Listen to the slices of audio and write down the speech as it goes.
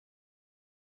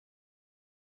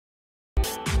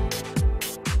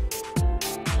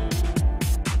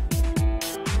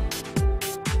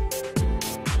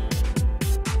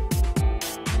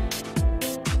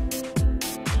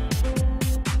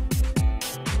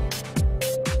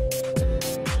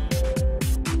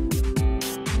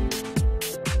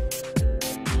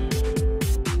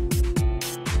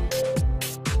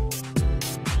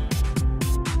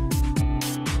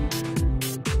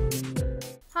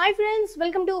Hi friends,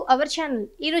 welcome to our channel.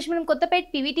 ఈ రోజు మనం కొత్తపేట్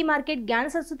పీవీటీ మార్కెట్ జ్ఞాన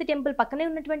సరస్వతి టెంపుల్ పక్కనే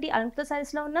ఉన్నటువంటి అలంకృత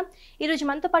సారీస్ లో ఉన్నాం. ఈ రోజు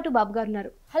మనతో పాటు బాబు గారు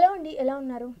ఉన్నారు. హలో అండి, ఎలా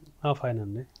ఉన్నారు? ఫైన్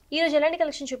అండి. ఈ రోజు ఎలాంటి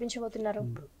collection చూపించబోతున్నారు?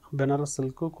 Banaras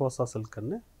silk, Kosa silk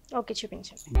అండి. ఓకే,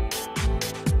 చూపించండి.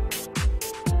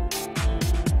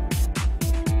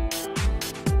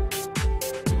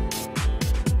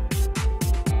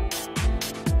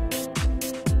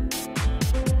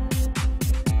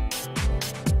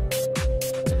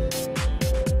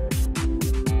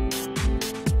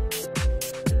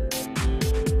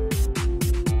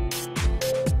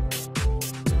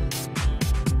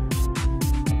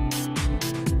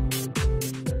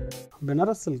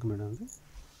 బెనారస్ సిల్క్ మేడం అది.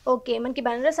 ఓకే, మనకి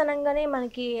బెనారస్ అనగానే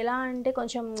మనకి ఎలా అంటే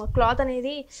కొంచెం క్లాత్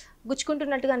అనేది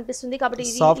గుచ్చుకుంటున్నట్టుగా అనిపిస్తుంది. కాబట్టి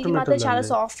ఇది మాత్రం చాలా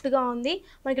సాఫ్ట్ గా ఉంది.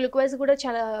 మనకి లుక్ వైజ్ కూడా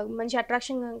చాలా మంచి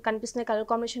అట్రాక్షన్ కనిపిస్తుంది. కలర్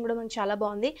కాంబినేషన్ కూడా మనకి చాలా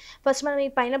బాగుంది. ఫస్ట్ మనం ఈ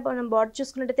పైన బార్డర్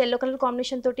చూసుకున్నట్టయితే ఎల్లో కలర్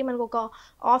కాంబినేషన్ తోటి మనకు ఒక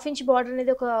 1/2 ఇంచ్ బార్డర్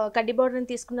అనేది ఒక కడ్డీ బార్డర్ అని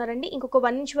తీసుకున్నారండి. ఇంకొక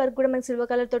 1 ఇంచ్ వరకు కూడా మనకి సిల్వర్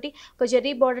కలర్ తోటి ఒక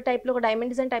జెర్రీ బార్డర్ టైప్ లో ఒక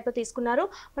డైమండ్ డిజైన్ టైప్ లో తీసుకున్నారు.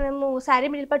 మనము శారీ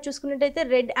మిడిల్ పార్ట్ చూసుకున్నట్టయితే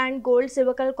red and gold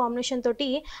silver colour combination తోటి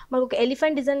మనకు ఒక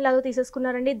ఎలిఫెంట్ డిజైన్ లాగా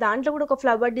తీసేసుకున్నారండి. దాంట్లో కూడా ఒక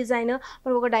ఫ్లవర్ డిజైన్,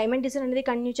 మనకు ఒక డైమండ్ డిజైన్ అనేది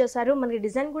కంటిన్యూ చేశారు. మనకి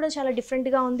డిజైన్ కూడా చాలా డిఫరెంట్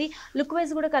గా ఉంది. లుక్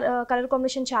వైజ్ కూడా కలర్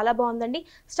కాంబినేషన్ చాలా బాగుందండి.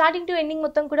 స్టార్టింగ్ టు ఎండింగ్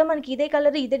మొత్తం కూడా మనకి ఇదే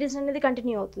కలర్, ఇదే డిజైన్ అనేది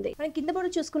కంటిన్యూ అవుతుంది. మనం కింద కూడా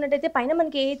చూసుకున్నట్టయితే పైన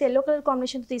మనకి ఏదైతే ఎల్లో కలర్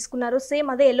కాంబినేషన్ తీసుకున్నారో సేమ్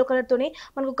అదే ఎల్లో కలర్ తోనే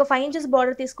మనకు ఒక 5 ఇంచెస్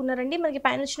బార్డర్ తీసుకున్నారండి. మనకి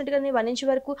పైన వచ్చినట్టుగా 1 ఇంచ్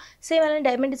వరకు సేమ్ అలానే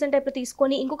డైమండ్ డిజైన్ టైప్ లో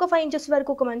తీసుకొని ఇంకొక 5 ఇంచెస్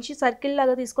వరకు ఒక మంచి సర్కిల్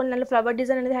లాగా తీసుకొని దాంట్లో ఫ్లవర్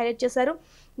డిజైన్ అనేది హైలైట్ చేశారు.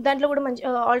 దాంట్లో కూడా మంచి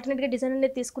ఆల్టర్నేట్ గా డిజైన్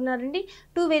అనేది తీసుకున్నారండి.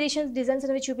 2 వేరియేషన్స్ డిజైన్స్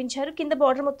అనేవి చూపించారు. కింద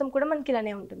బార్డర్ మొత్తం కూడా మనకి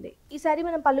ఇలానే ఉంటుంది. ఈ సారీ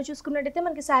మనం పళ్ళు చూసుకున్నట్టయితే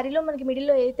మనకి శారీలో మనకి మిడిల్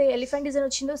లో అయితే ఎలిఫెంట్ డిజైన్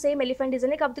వచ్చిందో సేమ్ ఎలిఫెంట్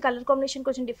డిజైన్, కాకపోతే కలర్ కాంబినేషన్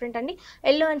కొంచెం డిఫరెంట్ అండి.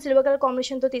 Yellow and silver colour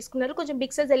combination తో తీసుకున్నారు. కొంచెం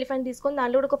బిగ్ సైజ్ ఎలిఫెంట్ తీసుకొని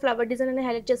దాంట్లో కూడా ఒక ఫ్లవర్ డిజైన్ అనేది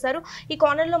హైలైట్ చేశారు. ఈ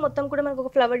కార్నర్ లో మొత్తం కూడా మనకు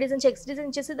ఒక ఫ్లవర్ డిజైన్, చెక్స్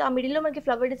డిజైన్ చేసి ఆ మిడిల్ లో మనకి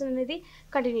ఫ్లవర్ డిజైన్ అనేది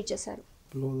కంటిన్యూ చేశారు.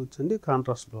 బ్లౌజ్ వచ్చండి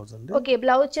కాంట్రాస్ట్ బ్లౌజ్ అండి. ఓకే,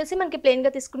 బ్లౌజ్ వచ్చేసి మనకి ప్లెయిన్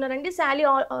గా తీసుకున్నారండి.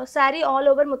 శారీ ఆల్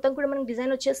ఓవర్ మొత్తం కూడా మనకి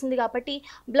డిజైన్ వచ్చేసింది కాబట్టి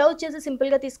బ్లౌజ్ వచ్చేసి సింపుల్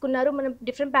గా తీసుకున్నారు. మనం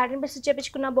డిఫరెంట్ ప్యాటర్న్ బెస్ట్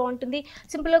చేపించుకున్నా బాగుంటుంది,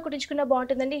 సింపుల్ గా కుట్టించుకున్నా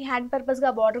బాగుంటుందండి. హ్యాండ్ పర్పస్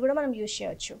గా బార్డర్ కూడా మనం యూజ్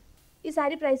చేయొచ్చు. ఈ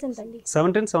శారీ ప్రైస్ ఎంత అండి?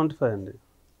 1775 అండి.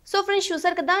 సో ఫ్రెండ్స్,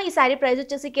 చూసారు కదా, ఈ శారీ ప్రైస్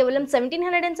వచ్చేసి కేవలం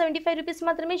 1775 రూపీస్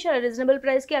మాత్రమే. చాలా రీజనబుల్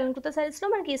ప్రైస్ కి అలంకృత సారీస్ లో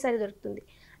మనకి ఈ శారీ దొరుకుతుంది.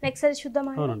 నెక్స్ట్ సారీ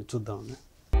చూద్దామా? అవునండి, చూద్దామండి.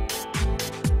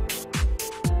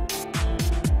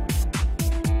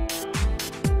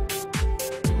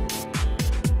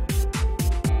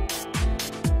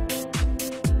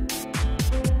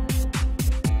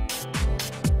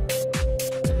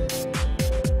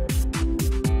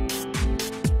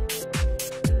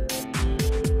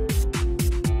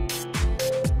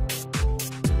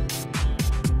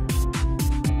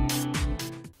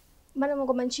 మనం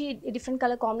ఒక మంచి డిఫరెంట్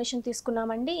కలర్ కాంబినేషన్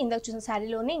తీసుకున్నామండి. ఇందాక చూసిన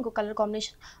శారీలోనే ఇంకో కలర్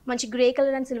కాంబినేషన్ మంచి grey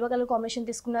colour and silver colour combination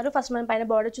తీసుకున్నారు. ఫస్ట్ మనం పైన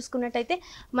బార్డర్ చూసుకున్నట్టయితే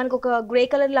మనకు ఒక గ్రే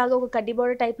కలర్ లాగా ఒక కడ్డీ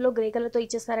బార్డర్ టైప్లో గ్రే కలర్తో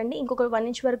ఇచ్చేసారండి. ఇంకొక 1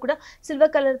 ఇంచ్ వరకు కూడా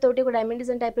సిల్వర్ కలర్ తోటి ఒక డైమండ్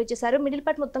డిజైన్ టైప్లో ఇచ్చేసారు. మిడిల్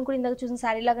పార్ట్ మొత్తం కూడా ఇందాక చూసిన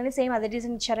శారీ లాగానే సేమ్ అదే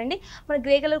డిజైన్ ఇచ్చారండి. మన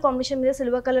గ్రే కలర్ కాంబినేషన్ మీద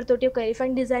సిల్వర్ కలర్ తోటి ఒక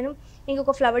ఎలిఫెంట్ డిజైన్,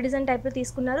 ఇంకొక ఫ్లవర్ డిజైన్ టైప్లో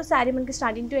తీసుకున్నారు. శారీ మనకి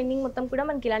స్టార్టింగ్ టు ఎండింగ్ మొత్తం కూడా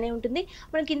మనకి ఇలానే ఉంటుంది.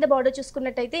 మనం కింద బార్డర్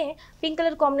చూసుకున్నట్టయితే pink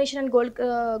colour combination and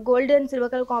gold and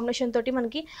silver colour combination తోటి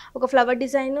మనకి ఒక ఫ్లవర్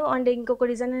డిజైన్ అండ్ ఇంకొక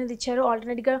డిజైన్ అనేది ఇచ్చారు.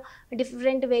 ఆల్టర్నేట్గా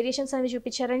డిఫరెంట్ వేరియేషన్స్ అనేవి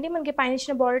చూపించారండి. మనకి పైన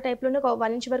ఇచ్చిన బార్డర్ టైప్లోనే ఒక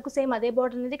 1 ఇంచ్ వరకు సేమ్ అదే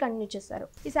బార్డర్ అనేది కంటిన్యూ చేస్తారు.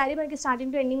 ఈ శారీ మనకి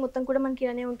స్టార్టింగ్ టు ఎండింగ్ మొత్తం కూడా మనకి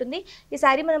ఇలానే ఉంటుంది. ఈ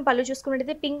శారీ మనం పళ్ళు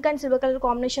చూసుకున్నట్టయితే pink and silver colour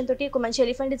combination తోటి ఒక మంచి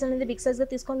ఎలిఫెంట్ డిజైన్ అనేది బిగ్ సైజ్ గా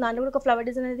తీసుకొని దాంట్లో కూడా ఒక ఫ్లవర్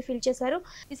డిజైన్ అనేది ఫిల్ చేశారు.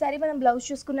 ఈ శారీ మనం బ్లౌజ్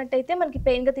చూసుకున్నట్టయితే మనకి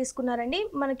ప్లెయిన్ గా తీసుకున్నారండి.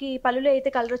 మనకి పళ్ళులో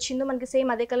అయితే కలర్ వచ్చిందో మనకి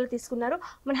సేమ్ అదే కలర్ తీసుకున్నారు.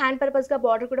 మన హ్యాండ్ పర్పస్ గా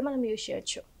బార్డర్ కూడా మనం యూజ్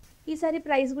చేయొచ్చు. ఈ సారీ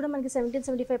ప్రైస్ కూడా మనకి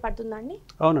 1775 పడుతుందా అండి?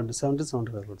 అవునండి,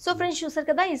 1775. సో ఫ్రెండ్స్, చూసారు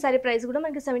కదా, ఈ సారీ ప్రైస్ కూడా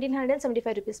మనకి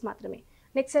 1775 రూపీస్ మాత్రమే.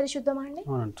 నెక్స్ట్ సారీ చూద్దామా అండి?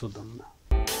 అవునండి, చూద్దాం.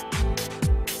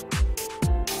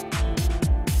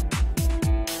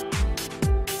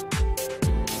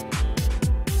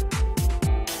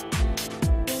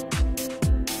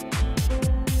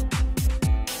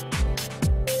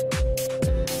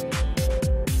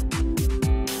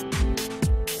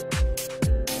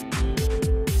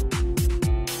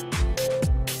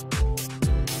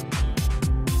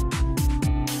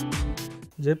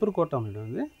 జైపూర్ కోట మేడం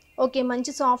ఇది. ఓకే,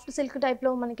 మంచి సాఫ్ట్ సిల్క్ టైప్ లో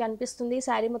మనకి అనిపిస్తుంది.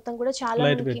 శారీ మొత్తం కూడా చాలా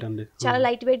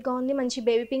లైట్ వెయిట్ గా ఉంది. మంచి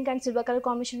baby pink and silver colour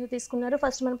combination తో తీసుకున్నారు.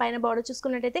 ఫస్ట్ మన పైన బార్డర్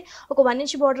చూసుకున్నట్టయితే ఒక 1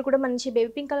 ఇంచ్ బార్డర్ కూడా మంచి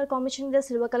బేబీ పింక్ కలర్ కాంబినేషన్ మీద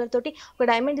సిల్వర్ కలర్ తోటి ఒక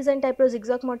డైమండ్ డిజైన్ టైప్ లో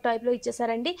జిగ్జాగ్ మోడ్ టైప్ లో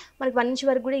ఇచ్చేసారండి. మనకి 1 ఇంచ్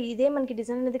వరకు కూడా ఇదే మనకి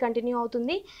డిజైన్ అనేది కంటిన్యూ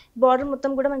అవుతుంది. బార్డర్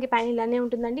మొత్తం కూడా మనకి పైన ఇలానే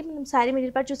ఉంటుందండి. మనం శారీ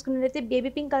మిడిల్ పార్ట్ చూసుకున్నట్టయితే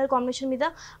బేబీ పింక్ కలర్ కాంబినేషన్ మీద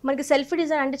మనకి సెల్ఫ్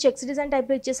డిజైన్ అంటే చెక్స్ డిజైన్ టైప్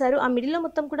లో ఇచ్చేసారు. ఆ మిడిల్ లో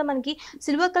మొత్తం కూడా మనకి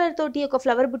సిల్వర్ కలర్ తోటి ఒక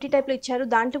ఫ్లవర్ బుట్టి టైప్ లో ఇచ్చారు.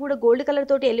 దాంట్లో కూడా గోల్డ్ కలర్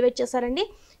తోటి ఎలివేట్ ఇచ్చేసారండి.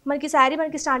 మనకి శారీ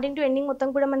మనకి స్టార్టింగ్ టు ఎండింగ్ మొత్తం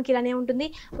కూడా మనకి ఇలానే ఉంటుంది.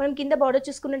 మనం కింద బార్డర్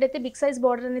చూసుకున్నట్టయితే బిగ్ సైజ్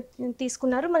బార్డర్ అనేది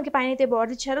తీసుకున్నారు. మనకి పైన అయితే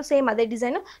బార్డర్ ఇచ్చారు సేమ్ అదే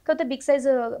డిజైన్, కాకపోతే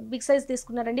బిగ్ సైజ్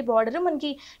తీసుకున్నారండి బార్డర్.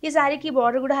 మనకి ఈ శారీకి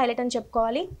బార్డర్ కూడా హైలైట్ అని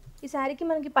చెప్పుకోవాలి. ఈ శారీకి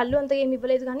మనకి పళ్ళు అంతగా ఏమి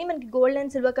ఇవ్వలేదు, కానీ మనకి గోల్డ్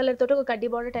అండ్ సిల్వర్ కలర్ తోటి ఒక కడ్డీ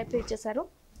బార్డర్ టైప్లో ఇచ్చేసారు.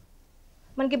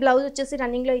 మనకి బ్లౌజ్ వచ్చేసి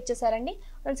రన్నింగ్లో ఇచ్చేసారండి.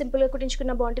 మనం సింపుల్గా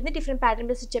కుట్టించుకున్న బాగుంటుంది, డిఫరెంట్ ప్యాటర్న్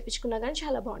బేస్ చెప్పించుకున్నా కానీ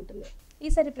చాలా బాగుంటుంది.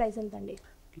 ఈ సారీ ప్రైస్ ఎంత అండి?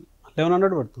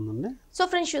 1100 పడుతుందండి. సో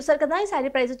ఫ్రెండ్స్ చూసారు కదా, ఈ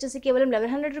సారీ ప్రైస్ వచ్చేసి కేవలం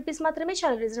 1100 రూపీస్ మాత్రమే.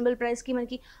 చాలా రీజనబుల్ ప్రైస్కి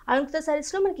మనకి అలంకృత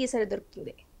సారీస్లో మనకి ఈ సారీ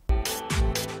దొరుకుతుంది.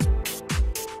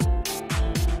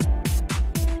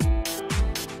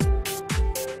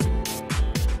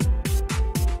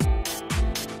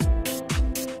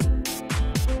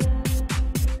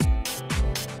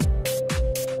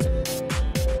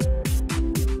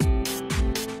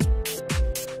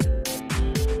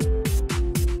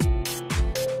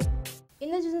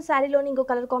 శారీలోని ఇంకో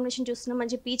కలర్ కాంబినేషన్ చూస్తున్నాం,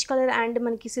 మంచి పీచ్ కలర్ అండ్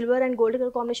మనకి silver and gold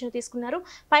colour combination తీసుకున్నారు.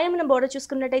 పైన మనం బార్డర్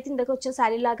చూసుకున్నట్టయితే ఇందాక వచ్చిన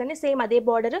శారీ లాగానే సేమ్ అదే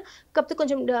బార్డర్, కాకపోతే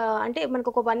కొంచెం అంటే మనకు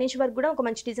ఒక 1 ఇంచ్ వరకు కూడా ఒక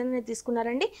మంచి డిజైన్ అనేది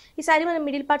తీసుకున్నారండి. ఈ శారీ మన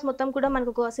మిడిల్ పార్ట్ మొత్తం కూడా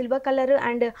మనకు ఒక silver colour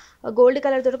and gold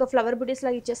colour తోటి ఒక ఫ్లవర్ బుటీస్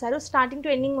లాగా ఇచ్చేసారు. స్టార్టింగ్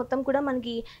టు ఎండింగ్ మొత్తం కూడా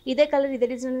మనకి ఇదే కలర్ ఇదే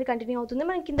డిజైన్ అనేది కంటిన్యూ అవుతుంది.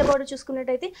 మనకి కింద బార్డర్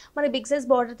చూసుకున్నట్టయితే మనకి బిగ్ సైజ్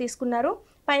బార్డర్ తీసుకున్నారు.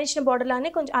 పైన ఇచ్చిన బార్డర్ లానే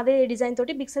కొంచెం అదే డిజైన్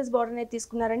తోటి బిగ్ సైజ్ బార్డర్ అనేది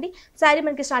తీసుకున్నారండి. శారీ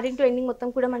మనకి స్టార్టింగ్ టు ఎండింగ్ మొత్తం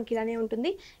కూడా మనకి ఇలానే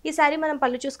ఉంటుంది. ఈ శారీ మనం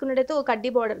పళ్ళు చూసుకున్నట్టయితే ఒక కడ్డీ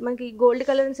బార్డర్, మనకి gold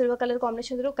colour and silver colour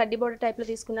combination కడ్డీ బార్డర్ టైప్లో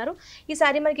తీసుకున్నారు. ఈ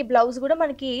శారీ మనకి బ్లౌజ్ కూడా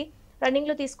మనకి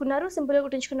రన్నింగ్లో తీసుకున్నారు. సింపుల్గా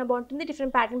కుట్టించుకున్న బాగుంటుంది,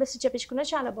 డిఫరెంట్ ప్యాటర్న్ బేస్ చెప్పించుకున్నా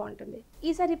చాలా బాగుంటుంది.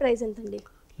 ఈ శారీ ప్రైస్ ఎంత అండి?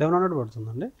 1100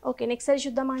 పడుతుందండి. ఓకే, నెక్స్ట్ శారీ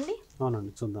చూద్దామా అండి?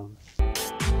 అవునండి, చూద్దాం.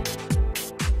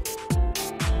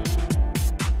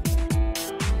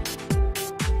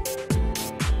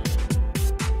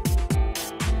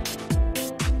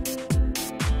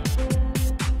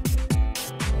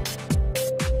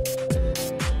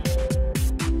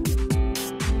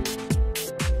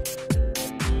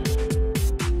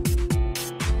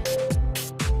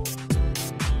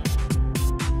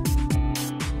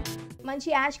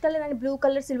 మంచి ash colour and blue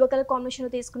colour silver colour కాంబినేషన్లో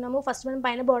తీసుకున్నాము. ఫస్ట్ మనం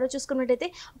పైన బార్డర్ చూసుకున్నట్టయితే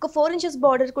ఒక 4 ఇంచెస్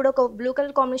బార్డర్ కూడా ఒక బ్లూ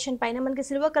కలర్ కాంబినేషన్ పైన మనకి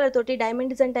సిల్వర్ కలర్ తోటి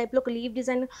డైమండ్ డిజైన్ టైప్లో ఒక లీవ్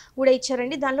డిజైన్ కూడా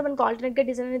ఇచ్చారండి. దాంట్లో మనకి ఆల్టర్నేట్గా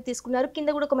డిజైన్ అనేది తీసుకున్నారు. కింద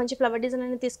కూడా ఒక మంచి ఫ్లవర్ డిజైన్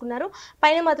అనేది తీసుకున్నారు.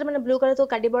 పైన మాత్రం మన బ్లూ కలర్తో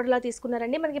కడ్డీ బార్డర్ లా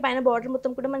తీసుకున్నారండి. మనకి పైన బార్డర్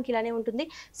మొత్తం కూడా మనకి ఇలానే ఉంటుంది.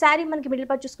 శారీ మనకి మిడిల్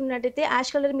పార్ట్ చూసుకున్నట్టయితే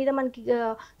యాష్ కలర్ మీద మనకి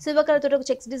సిల్వర్ కలర్ తోటి ఒక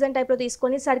చెక్స్ డిజైన్ టైప్లో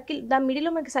తీసుకొని సర్కిల్ దాని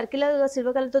మిడిల్లో మనకి సర్కిల్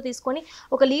సిల్వర్ కలర్తో తీసుకొని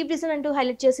ఒక లీవ్ డిజైన్ అంటూ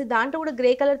హైలైట్ చేసి దాంట్లో కూడా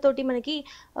గ్రే కలర్ తోటి మనకి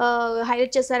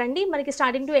హైలైట్ చేశారండి. మనకి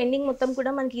స్టార్టింగ్ టు ఎండింగ్ మొత్తం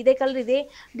కూడా మనకి ఇదే కలర్ ఇదే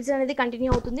డిజైన్ అనేది కంటిన్యూ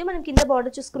అవుతుంది. మనం కింద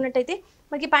బార్డర్ చూసుకున్నట్టయితే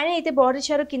మనకి పైన అయితే బార్డర్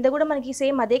ఇచ్చారు, కింద కూడా మనకి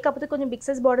సేమ్ అదే, కాకపోతే కొంచెం బిగ్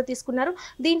సైజ్ బార్డర్ తీసుకున్నారు.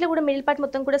 దీంట్లో కూడా మిడిల్ పార్ట్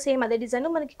మొత్తం కూడా సేమ్ అదే డిజైన్,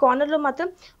 మనకి కార్నర్లో మాత్రం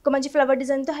ఒక మంచి ఫ్లవర్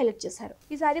డిజైన్తో హైలైట్ చేశారు.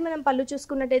 ఈసారి మనం పళ్ళు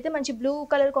చూసుకున్నట్టయితే మంచి బ్లూ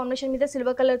కలర్ కాంబినేషన్ మీద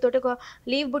సిల్వర్ కలర్ తోటి ఒక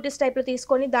లీవ్ బుటీస్ టైప్లో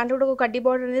తీసుకొని దాంట్లో కూడా ఒక కడ్డీ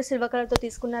బార్డర్ అనేది సిల్వర్ కలర్తో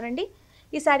తీసుకున్నారండి.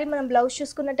 ఈ సారీ మనం బ్లౌజ్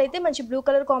చూసుకున్నట్టయితే మంచి బ్లూ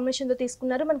కలర్ కాంబినేషన్తో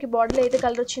తీసుకున్నారు. మనకి బార్డర్లో అయితే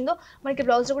కలర్ వచ్చిందో మనకి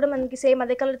బ్లౌజ్లో కూడా మనకి సేమ్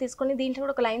అదే కలర్ తీసుకొని దీంట్లో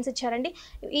కూడా ఒక లైన్స్ ఇచ్చారండి.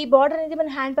 ఈ బార్డర్ అనేది మన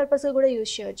హ్యాండ్ పర్పస్గా కూడా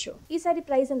యూజ్ చేయొచ్చు. ఈ సారీ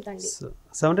ప్రైస్ ఎంత అండి?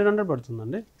 1700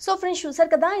 పడుతుందండి. సో ఫ్రెండ్స్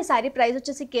చూసారు కదా, ఈ సారీ ప్రైస్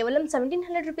వచ్చేసి కేవలం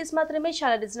 1700 రూపీస్ మాత్రమే.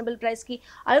 చాలా రీజనబుల్ ప్రైస్కి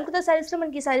అలంకృత సారీస్లో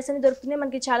మనకి ఈ సారీస్ అన్ని దొరుకుతున్నాయి.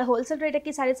 మనకి చాలా హోల్సేల్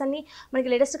రేట్కి సారీస్ అన్ని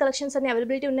మనకి లేటెస్ట్ కలెక్షన్స్ అన్ని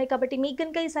అవైలబిలిటీ ఉన్నాయి. కాబట్టి మీకు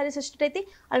కనుక ఈ సారీస్ వచ్చినట్టయితే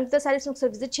అలంకృత సారీస్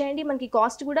ఒకసారి విజిట్ చేయండి. మనకి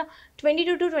కాస్ట్ కూడా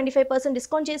 22 to 25%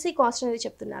 డిస్కౌంట్ చేసి కాస్ట్ అనేది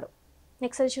చెప్తున్నారు.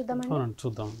 నెక్స్ట్ సారీ చూద్దామండి.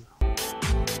 చూద్దాం.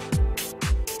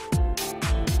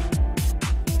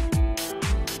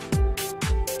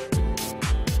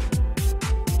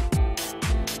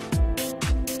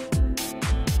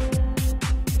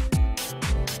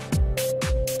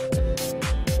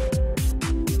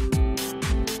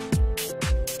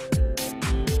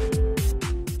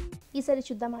 ఈ సారీ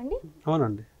చూద్దామా అండి?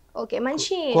 అవునండి. ఓకే,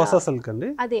 మంచి కోసా సిల్క్ అండి.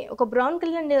 అదే ఒక brown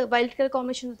colour and violet colour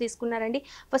combination తీసుకున్నారండి.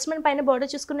 ఫస్ట్ మనం పైన బార్డర్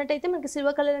చూసుకున్నట్టయితే మనకి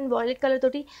silver colour and violet colour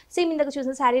తోటి సేమ్ ఇందాక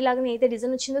చూసిన శారీ లాగానే అయితే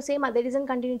డిజైన్ వచ్చిందో సేమ్ అదే డిజైన్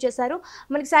కంటిన్యూ చేశారు.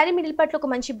 మనకి శారీ మిడిల్ పార్ట్లో ఒక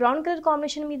మంచి బ్రౌన్ కలర్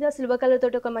కాంబినేషన్ మీద సిల్వర్ కలర్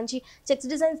తోటి ఒక మంచి చెక్స్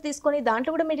డిజైన్స్ తీసుకొని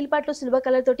దాంట్లో కూడా మిడిల్ పార్ట్లో సిల్వర్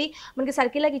కలర్ తోటి మనకి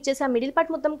సర్కిల్ లాగా ఇచ్చేసి ఆ మిడిల్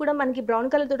పార్ట్ మొత్తం కూడా మనకి బ్రౌన్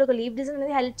కలర్ తోటి ఒక లీవ్ డిజైన్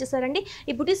అనేది హైలైట్ చేశారండి.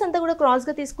 ఈ బుటీస్ అంతా కూడా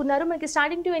క్రాస్గా తీసుకున్నారు. మనకి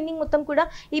స్టార్టింగ్ టు ఎండింగ్ మొత్తం కూడా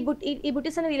ఈ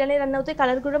బుటీస్ అనేది ఇలానే రన్ అవుతాయి.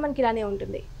 కలర్ కూడా మనకి ఇలానే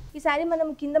ఉంటుంది. ఈ శారీ మనం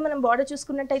కింద మనం బార్డర్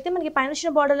చూసుకున్నట్టయితే మనకి పైన వచ్చిన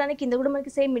బార్డర్లోనే కింద కూడా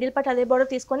మనకి సేమ్ మిడిల్ పార్ట్ అదే బార్డర్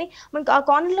తీసుకొని మనకి ఆ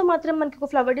కార్నర్లో మాత్రం మనకి ఒక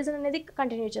ఫ్లవర్ డిజైన్ అనేది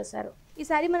కంటిన్యూ చేశారు. ఈ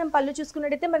శారీ మనం పళ్ళు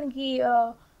చూసుకున్నట్టయితే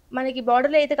మనకి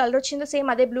బార్డర్లో అయితే కలర్ వచ్చిందో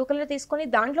సేమ్ అదే బ్లూ కలర్ తీసుకొని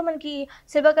దాంట్లో మనకి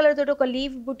సిల్వర్ కలర్ తోటి ఒక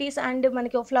లీవ్ బుటీస్ అండ్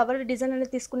మనకి ఒక ఫ్లవర్ డిజైన్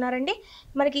అనేది తీసుకున్నారండి.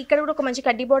 మనకి ఇక్కడ కూడా ఒక మంచి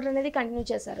కడ్డీ బార్డర్ అనేది కంటిన్యూ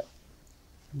చేశారు.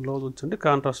 బ్లౌజ్ వచ్చండి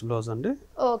కాంట్రాస్ట్ బ్లౌజ్ అండి.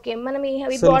 ఓకే, మనం ఈ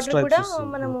బార్డర్ కూడా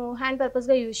మనము హ్యాండ్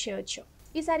పర్పస్గా యూజ్ చేయవచ్చు.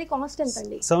 ఈ సారీ కాస్ట్ ఎంత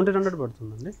అండి? 1700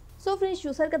 పడుతుందండి. సో ఫ్రెండ్స్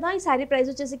చూసారు కదా, ఈ సారీ ప్రైస్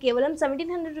వచ్చేసి కేవలం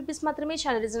 1700 రూపీస్ మాత్రమే.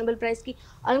 చాలా రీజనబుల్ ప్రైస్కి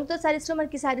అలంకృత సారీస్లో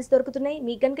మనకి సారీస్ దొరుకుతున్నాయి.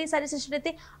 మీకు కనుక ఈ సారీస్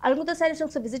ఇష్టమైతే అలంకృత సారీస్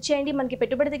ఒకసారి విజిట్ చేయండి. మనకి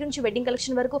పెట్టుబడి దగ్గర నుంచి వెడ్డింగ్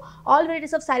కలెక్షన్ వరకు ఆల్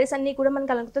వెరైటీస్ ఆఫ్ సారీస్ అన్ని కూడా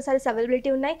మనకి అలంకృత సారీస్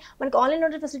అవైలబిలిటీ ఉన్నాయి. మనకి ఆన్లైన్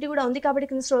ఆర్డర్ ఫెసిలిటీ కూడా ఉంది కాబట్టి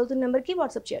కింద స్క్రోల్ అవుతున్న నెంబర్కి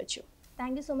వాట్సాప్ చేయొచ్చు.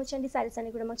 థ్యాంక్ యూ సో మచ్ అండి, సారీస్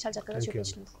అన్ని కూడా మాకు చాలా చక్కగా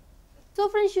చూపించినందుకు. సో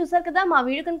ఫ్రెండ్స్ చూసారు కదా, మా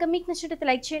వీడియో కనుక మీకు నచ్చినట్లయితే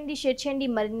లైక్ చేయండి, షేర్ చేయండి.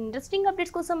 మరిన్ని ఇంట్రెస్టింగ్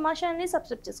అప్డేట్స్ కోసం మా ఛానల్ని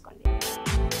సబ్స్క్రైబ్ చేసుకోండి.